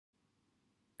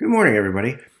Good morning,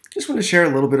 everybody. Just want to share a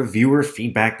little bit of viewer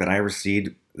feedback that I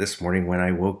received this morning when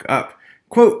I woke up.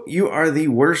 Quote, "You are the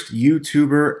worst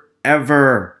YouTuber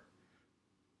ever."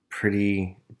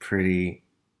 Pretty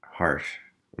harsh,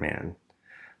 man.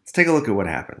 Let's take a look at what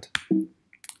happened.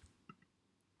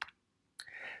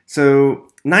 So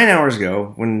 9 hours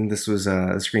ago, when this was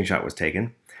the screenshot was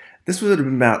taken, this would have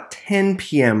been about 10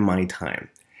 p.m. my time.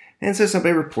 And so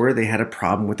somebody reported they had a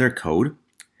problem with their code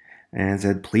and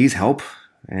said, "Please help."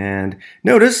 And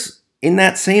notice, in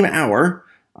that same hour,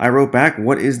 I wrote back,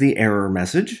 "What is the error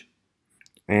message?"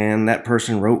 And that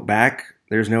person wrote back,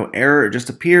 "There's no error, it just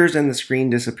appears and the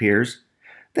screen disappears."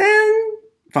 Then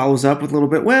follows up with a little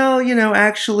bit, "Well,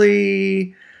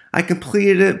 actually, I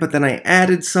completed it, but then I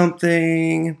added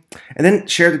something." And then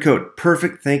share the code.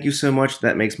 "Perfect, thank you so much.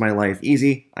 That makes my life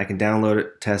easy. I can download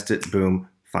it, test it, boom,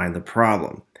 find the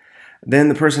problem." Then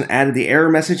the person added the error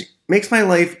message. "Makes my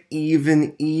life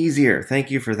even easier.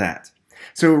 Thank you for that."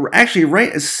 So actually,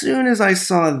 right as soon as I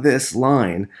saw this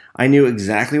line, I knew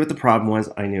exactly what the problem was.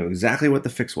 I knew exactly what the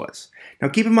fix was. Now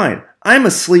keep in mind, I'm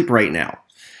asleep right now.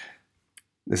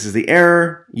 This is the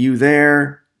error. "You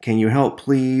there? Can you help,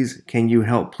 please? Can you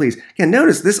help, please?" Again,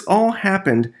 notice this all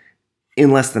happened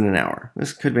in less than an hour.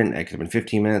 It could have been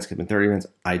 15 minutes, could have been 30 minutes.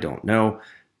 I don't know,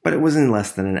 but it was in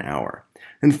less than an hour.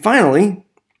 And finally,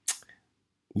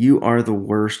 "You are the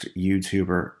worst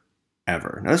YouTuber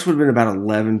ever." Now, this would have been about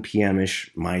 11 p.m.-ish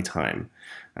my time.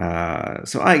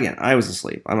 So I was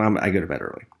asleep. I go to bed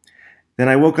early. Then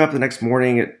I woke up the next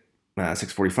morning at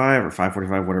 6:45 or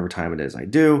 5:45, whatever time it is I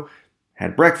do,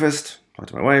 had breakfast,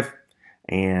 talked to my wife,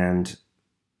 and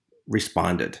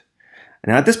responded.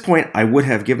 Now, at this point, I would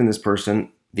have given this person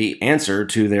the answer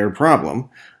to their problem,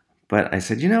 but I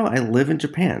said, "I live in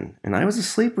Japan, and I was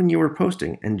asleep when you were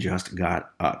posting and just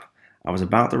got up. I was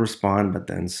about to respond, but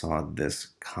then saw this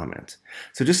comment."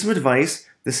 So just some advice.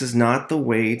 This is not the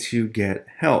way to get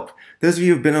help. Those of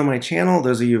you who've been on my channel,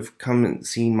 those of you who've come and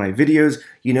seen my videos,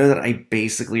 you know that I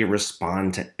basically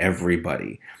respond to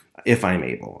everybody if I'm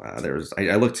able.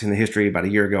 I looked in the history about a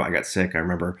year ago. I got sick, I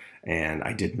remember, and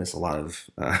I did miss a lot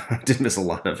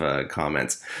of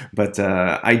comments. But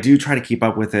I do try to keep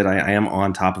up with it. I am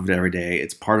on top of it every day.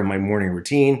 It's part of my morning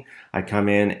routine. I come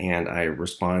in and I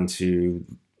respond to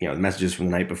the messages from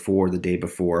the night before, the day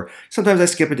before. Sometimes I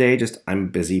skip a day, just I'm a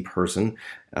busy person.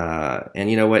 And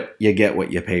you know what? You get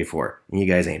what you pay for. And you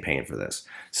guys ain't paying for this.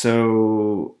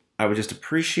 So I would just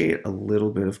appreciate a little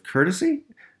bit of courtesy.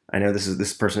 I know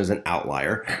this person is an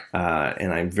outlier,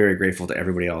 and I'm very grateful to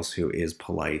everybody else who is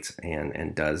polite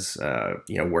and does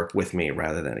work with me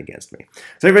rather than against me.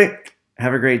 So everybody,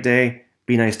 have a great day.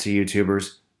 Be nice to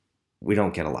YouTubers. We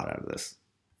don't get a lot out of this,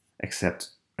 except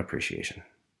appreciation.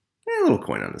 A little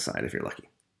coin on the side if you're lucky.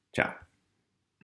 Ciao.